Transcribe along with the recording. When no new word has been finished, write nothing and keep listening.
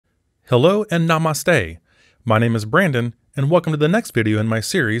Hello and namaste. My name is Brandon and welcome to the next video in my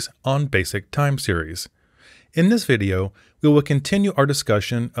series on basic time series. In this video, we will continue our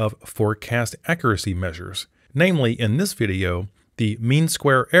discussion of forecast accuracy measures. Namely, in this video, the mean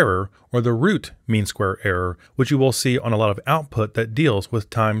square error or the root mean square error, which you will see on a lot of output that deals with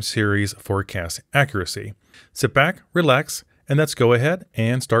time series forecast accuracy. Sit back, relax, and let's go ahead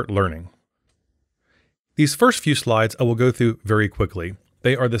and start learning. These first few slides I will go through very quickly.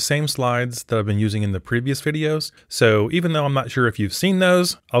 They are the same slides that I've been using in the previous videos, so even though I'm not sure if you've seen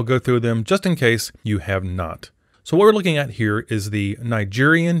those, I'll go through them just in case you have not. So what we're looking at here is the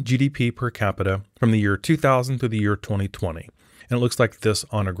Nigerian GDP per capita from the year 2000 to the year 2020, and it looks like this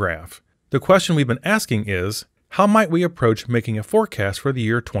on a graph. The question we've been asking is, how might we approach making a forecast for the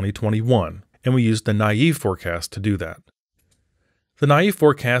year 2021? And we use the naive forecast to do that. The naive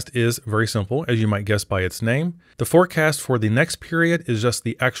forecast is very simple, as you might guess by its name. The forecast for the next period is just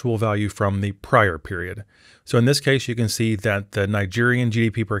the actual value from the prior period. So in this case, you can see that the Nigerian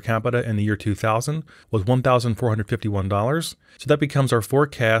GDP per capita in the year 2000 was $1,451. So that becomes our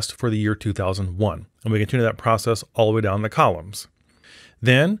forecast for the year 2001. And we continue that process all the way down the columns.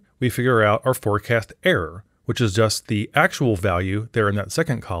 Then we figure out our forecast error, which is just the actual value there in that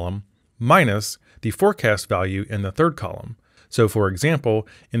second column minus the forecast value in the third column. So for example,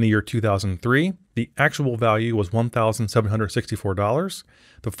 in the year 2003, the actual value was $1,764,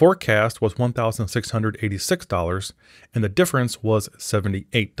 the forecast was $1,686, and the difference was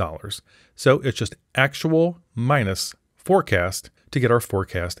 $78. So it's just actual minus forecast to get our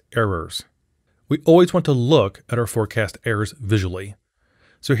forecast errors. We always want to look at our forecast errors visually.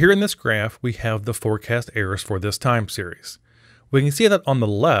 So here in this graph, we have the forecast errors for this time series. We can see that on the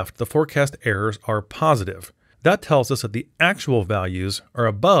left, the forecast errors are positive. That tells us that the actual values are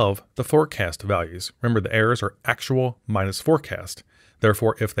above the forecast values. Remember, the errors are actual minus forecast.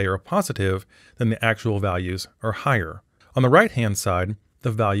 Therefore, if they are positive, then the actual values are higher. On the right-hand side,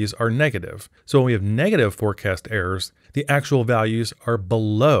 the values are negative. So when we have negative forecast errors, the actual values are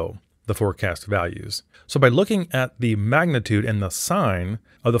below the forecast values. So by looking at the magnitude and the sign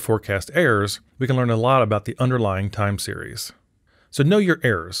of the forecast errors, we can learn a lot about the underlying time series. So know your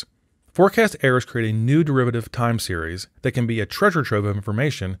errors. Forecast errors create a new derivative time series that can be a treasure trove of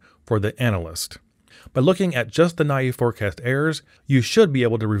information for the analyst. By looking at just the naive forecast errors, you should be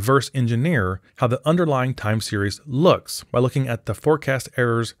able to reverse engineer how the underlying time series looks by looking at the forecast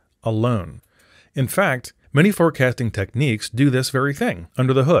errors alone. In fact, many forecasting techniques do this very thing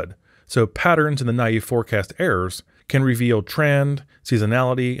under the hood. So patterns in the naive forecast errors can reveal trend,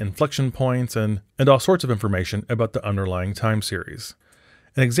 seasonality, inflection points, and all sorts of information about the underlying time series.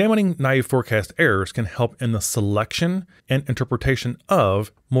 And examining naive forecast errors can help in the selection and interpretation of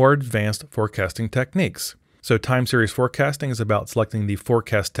more advanced forecasting techniques. So time series forecasting is about selecting the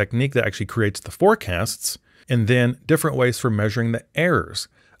forecast technique that actually creates the forecasts, and then different ways for measuring the errors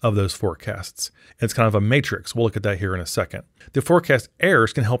of those forecasts. It's kind of a matrix. We'll look at that here in a second. The forecast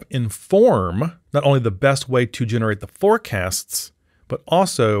errors can help inform not only the best way to generate the forecasts, but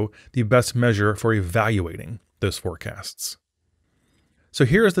also the best measure for evaluating those forecasts. So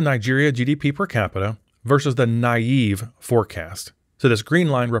here is the Nigeria GDP per capita versus the naive forecast. So this green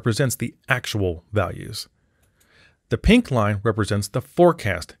line represents the actual values. The pink line represents the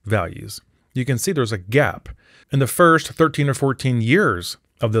forecast values. You can see there's a gap. In the first 13 or 14 years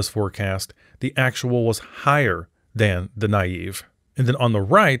of this forecast, the actual was higher than the naive. And then on the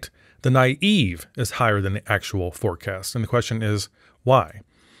right, the naive is higher than the actual forecast. And the question is, why?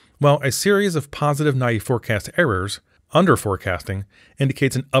 Well, a series of positive naive forecast errors under forecasting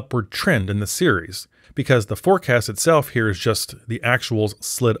indicates an upward trend in the series because the forecast itself here is just the actuals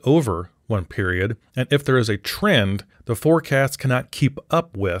slid over one period. And if there is a trend, the forecast cannot keep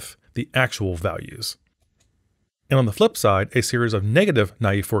up with the actual values. And on the flip side, a series of negative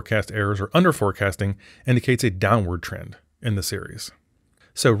naive forecast errors or under forecasting indicates a downward trend in the series.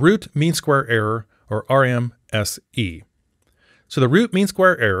 So root mean square error or RMSE. So the root mean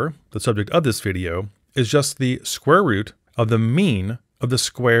square error, the subject of this video, is just the square root of the mean of the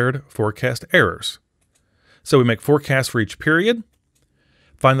squared forecast errors. So we make forecasts for each period,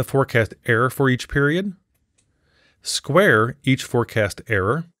 find the forecast error for each period, square each forecast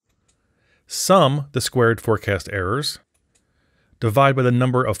error, sum the squared forecast errors, divide by the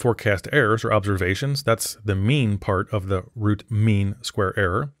number of forecast errors or observations, that's the mean part of the root mean square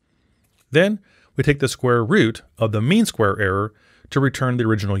error. Then we take the square root of the mean square error to return the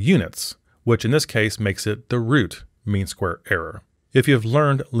original units, which in this case makes it the root mean square error. If you've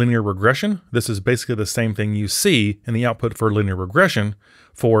learned linear regression, this is basically the same thing you see in the output for linear regression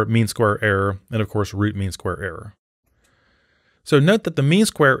for mean square error and of course root mean square error. So note that the mean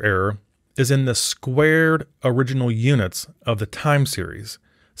square error is in the squared original units of the time series.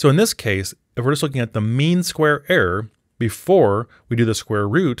 So in this case, if we're just looking at the mean square error before we do the square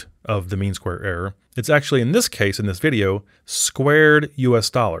root of the mean square error, it's actually in this case, in this video, squared US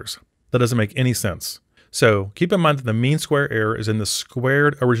dollars. That doesn't make any sense. So keep in mind that the mean square error is in the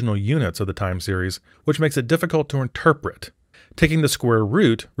squared original units of the time series, which makes it difficult to interpret. Taking the square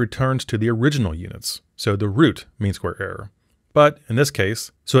root returns to the original units, so the root mean square error. But in this case,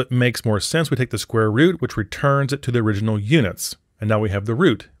 so it makes more sense, we take the square root, which returns it to the original units, and now we have the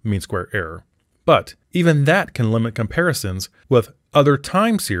root mean square error. But even that can limit comparisons with other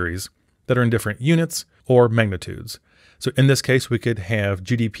time series that are in different units or magnitudes. So in this case, we could have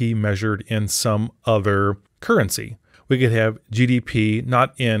GDP measured in some other currency. We could have GDP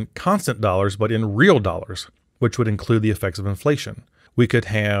not in constant dollars, but in real dollars, which would include the effects of inflation. We could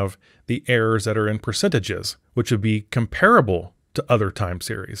have the errors that are in percentages, which would be comparable to other time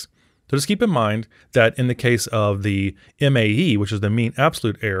series. So just keep in mind that in the case of the MAE, which is the mean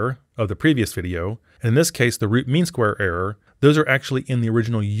absolute error of the previous video, and in this case, the root mean square error, those are actually in the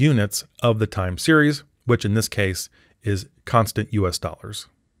original units of the time series, which in this case is constant US dollars.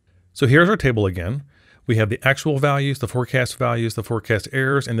 So here's our table again. We have the actual values, the forecast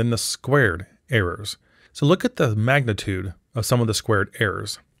errors, and then the squared errors. So look at the magnitude of some of the squared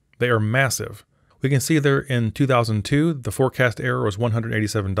errors. They are massive. We can see there in 2002, the forecast error was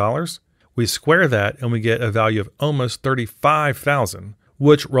 $187. We square that and we get a value of almost 35,000,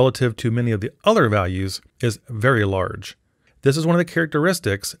 which relative to many of the other values is very large. This is one of the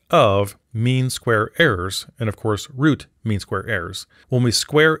characteristics of mean square errors and of course root mean square errors. When we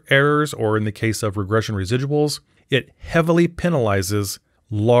square errors, or in the case of regression residuals, it heavily penalizes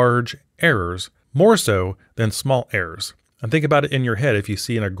large errors more so than small errors. And think about it in your head. If you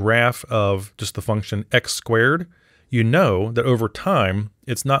see in a graph of just the function x squared, you know that over time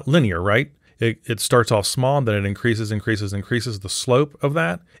it's not linear, right? It starts off small, then it increases the slope of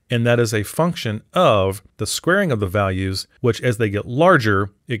that. And that is a function of the squaring of the values, which as they get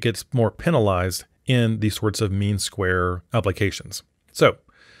larger, it gets more penalized in these sorts of mean square applications. So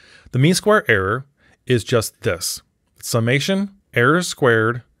the mean square error is just this: summation errors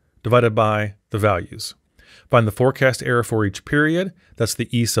squared divided by the values. Find the forecast error for each period, that's the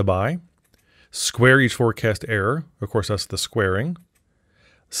E sub I. Square each forecast error, of course that's the squaring.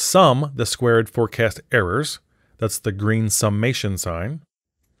 Sum the squared forecast errors, that's the green summation sign.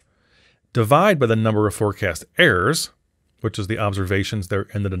 Divide by the number of forecast errors, which is the observations there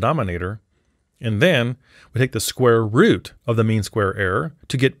in the denominator. And then we take the square root of the mean square error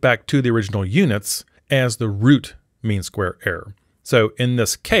to get back to the original units as the root mean square error. So in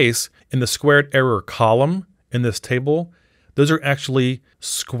this case, in the squared error column in this table, those are actually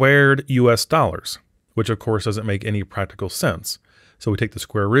squared US dollars, which of course doesn't make any practical sense. So we take the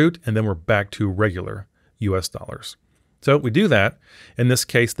square root and then we're back to regular US dollars. So we do that. In this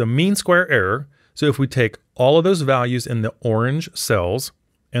case, the mean square error. So if we take all of those values in the orange cells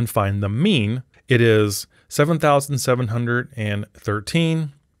and find the mean, it is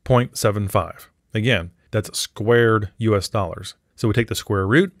 7,713.75. Again, that's squared US dollars. So we take the square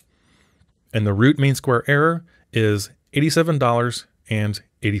root, and the root mean square error is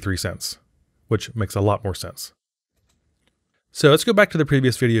 $87.83, which makes a lot more sense. So let's go back to the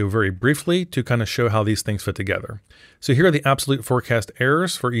previous video very briefly to kind of show how these things fit together. So here are the absolute forecast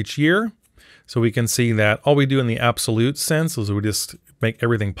errors for each year. So we can see that all we do in the absolute sense is we just make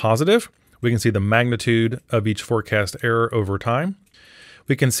everything positive. We can see the magnitude of each forecast error over time.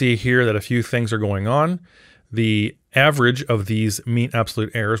 We can see here that a few things are going on. The average of these mean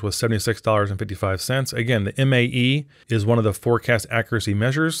absolute errors was $76.55. Again, the MAE is one of the forecast accuracy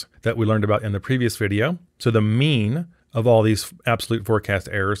measures that we learned about in the previous video. So the mean of all these absolute forecast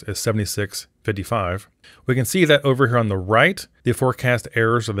errors is 76.55. We can see that over here on the right, the forecast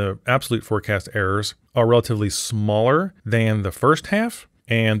errors, or the absolute forecast errors, are relatively smaller than the first half.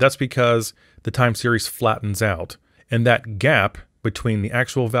 And that's because the time series flattens out. And that gap between the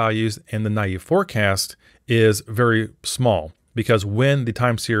actual values and the naive forecast is very small, because when the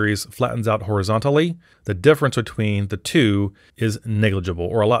time series flattens out horizontally, the difference between the two is negligible,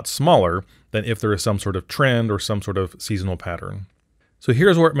 or a lot smaller than if there is some sort of trend or some sort of seasonal pattern. So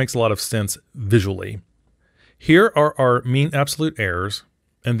here's where it makes a lot of sense visually. Here are our mean absolute errors,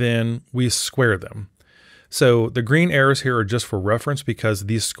 and then we square them. So the green errors here are just for reference because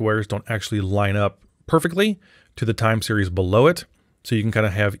these squares don't actually line up perfectly to the time series below it. So you can kind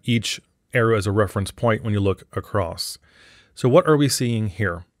of have each arrow as a reference point when you look across. So what are we seeing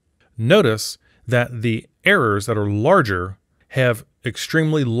here? Notice that the errors that are larger have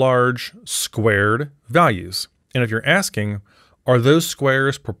extremely large squared values. And if you're asking, Are those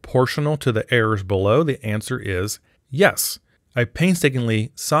squares proportional to the errors below? The answer is yes. I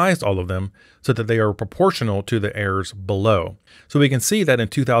painstakingly sized all of them so that they are proportional to the errors below. So we can see that in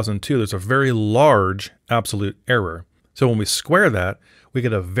 2002, there's a very large absolute error. So when we square that, we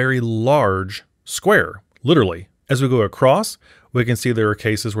get a very large square, literally. As we go across, we can see there are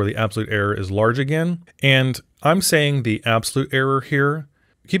cases where the absolute error is large again. And I'm saying the absolute error here,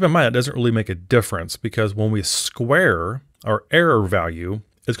 keep in mind, it doesn't really make a difference because when we square our error value,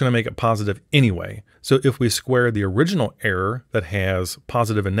 it's going to make it positive anyway. So if we square the original error that has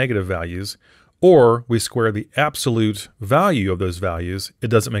positive and negative values, or we square the absolute value of those values, it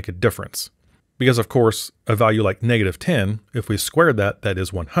doesn't make a difference. Because of course, a value like -10, if we square that, that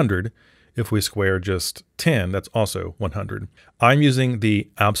is 100. If we square just 10, that's also 100. I'm using the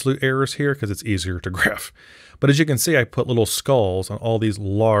absolute errors here because it's easier to graph. But as you can see, I put little skulls on all these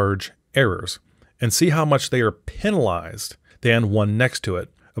large errors. And see how much they are penalized than one next to it.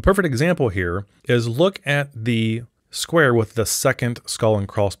 A perfect example here is look at the square with the second skull and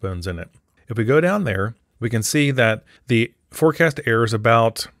crossbones in it. If we go down there, we can see that the forecast error is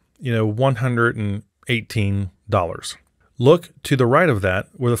about, $118. Look to the right of that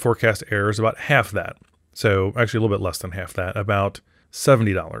where the forecast error is about half that. So actually a little bit less than half that, about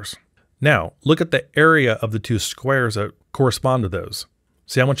 $70. Now, look at the area of the two squares that correspond to those.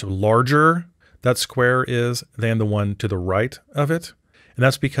 See how much larger that square is than the one to the right of it? And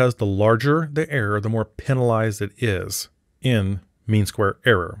that's because the larger the error, the more penalized it is in mean square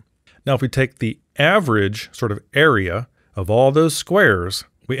error. Now, if we take the average sort of area of all those squares,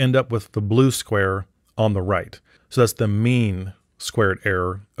 we end up with the blue square on the right. So that's the mean squared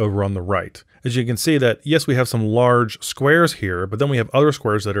error over on the right. As you can see that, yes, we have some large squares here, but then we have other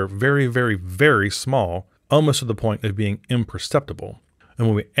squares that are very, very, very small, almost to the point of being imperceptible. And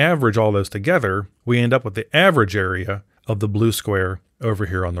when we average all those together, we end up with the average area of the blue square over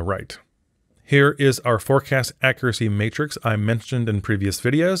here on the right. Here is our forecast accuracy matrix I mentioned in previous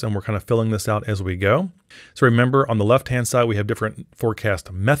videos, and we're kind of filling this out as we go. So remember, on the left-hand side, we have different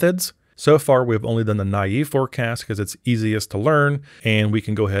forecast methods. So far, we've only done the naive forecast because it's easiest to learn, and we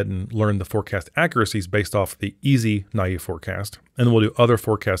can go ahead and learn the forecast accuracies based off the easy naive forecast. And then we'll do other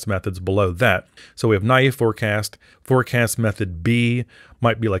forecast methods below that. So we have naive forecast. Forecast method B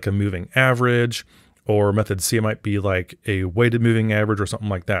might be like a moving average, or method C might be like a weighted moving average or something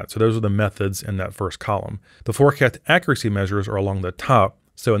like that. So those are the methods in that first column. The forecast accuracy measures are along the top.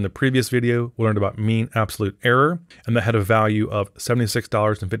 So in the previous video, we learned about mean absolute error, and that had a value of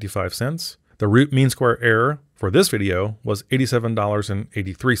 $76.55. The root mean square error for this video was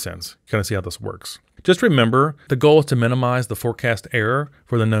 $87.83. Kind of see how this works. Just remember, the goal is to minimize the forecast error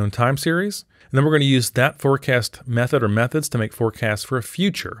for the known time series. And then we're going to use that forecast method or methods to make forecasts for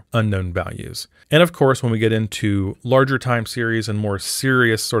future unknown values. And of course, when we get into larger time series and more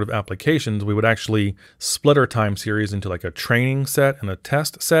serious sort of applications, we would actually split our time series into like a training set and a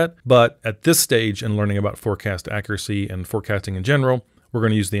test set. But at this stage in learning about forecast accuracy and forecasting in general, we're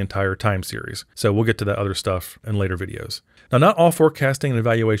going to use the entire time series. So we'll get to that other stuff in later videos. Now, not all forecasting and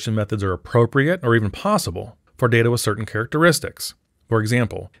evaluation methods are appropriate or even possible for data with certain characteristics. For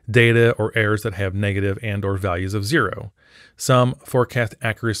example, data or errors that have negative and or values of 0. Some forecast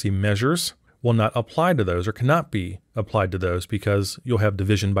accuracy measures will not apply to those or cannot be applied to those because you'll have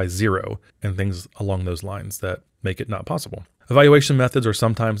division by 0 and things along those lines that make it not possible. Evaluation methods are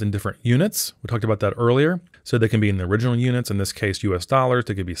sometimes in different units. We talked about that earlier. So they can be in the original units, in this case US dollars,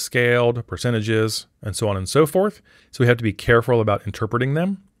 they could be scaled, percentages, and so on and so forth. So we have to be careful about interpreting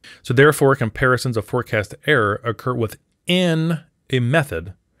them. So therefore, comparisons of forecast error occur within a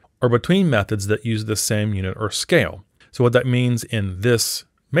method or between methods that use the same unit or scale. So what that means in this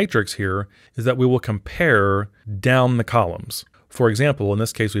matrix here is that we will compare down the columns. For example, in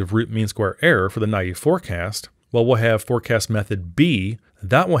this case, we have root mean square error for the naive forecast. Well, we'll have forecast method B,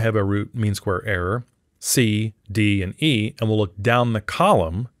 that will have a root mean square error, C, D, and E, and we'll look down the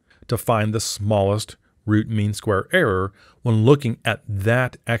column to find the smallest root mean square error when looking at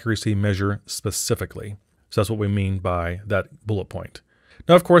that accuracy measure specifically. So that's what we mean by that bullet point.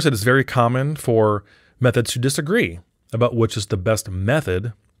 Now, of course, it is very common for methods to disagree about which is the best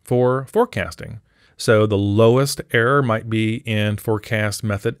method for forecasting. So the lowest error might be in forecast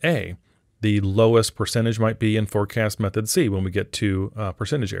method A. The lowest percentage might be in forecast method C when we get to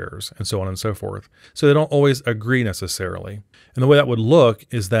percentage errors and so on and so forth. So they don't always agree necessarily. And the way that would look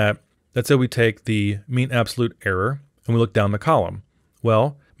is that, let's say we take the mean absolute error and we look down the column.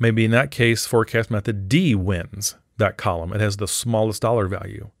 Well, maybe in that case, forecast method D wins that column. It has the smallest dollar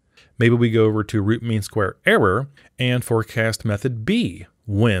value. Maybe we go over to root mean square error and forecast method B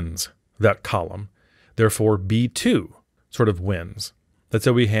wins that column. Therefore, B2 sort of wins. Let's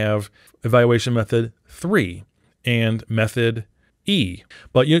say we have evaluation method 3 and method E.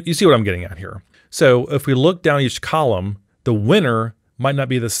 But you see what I'm getting at here. So if we look down each column, the winner might not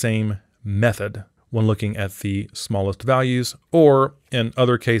be the same method when looking at the smallest values, or in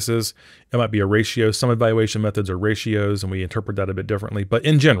other cases, it might be a ratio. Some evaluation methods are ratios, and we interpret that a bit differently. But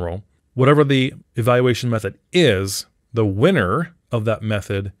in general, whatever the evaluation method is, the winner of that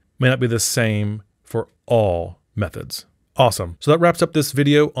method may not be the same for all methods. Awesome. So that wraps up this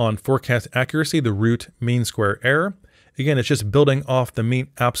video on forecast accuracy, the root mean square error. Again, it's just building off the mean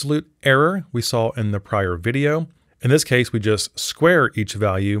absolute error we saw in the prior video. In this case, we just square each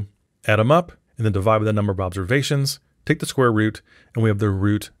value, add them up, and then divide by the number of observations, take the square root, and we have the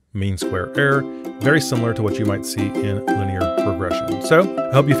root mean square error, very similar to what you might see in linear regression. So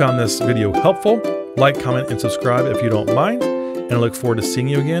I hope you found this video helpful. Like, comment, and subscribe if you don't mind, and I look forward to seeing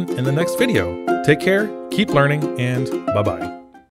you again in the next video. Take care, keep learning, and bye-bye.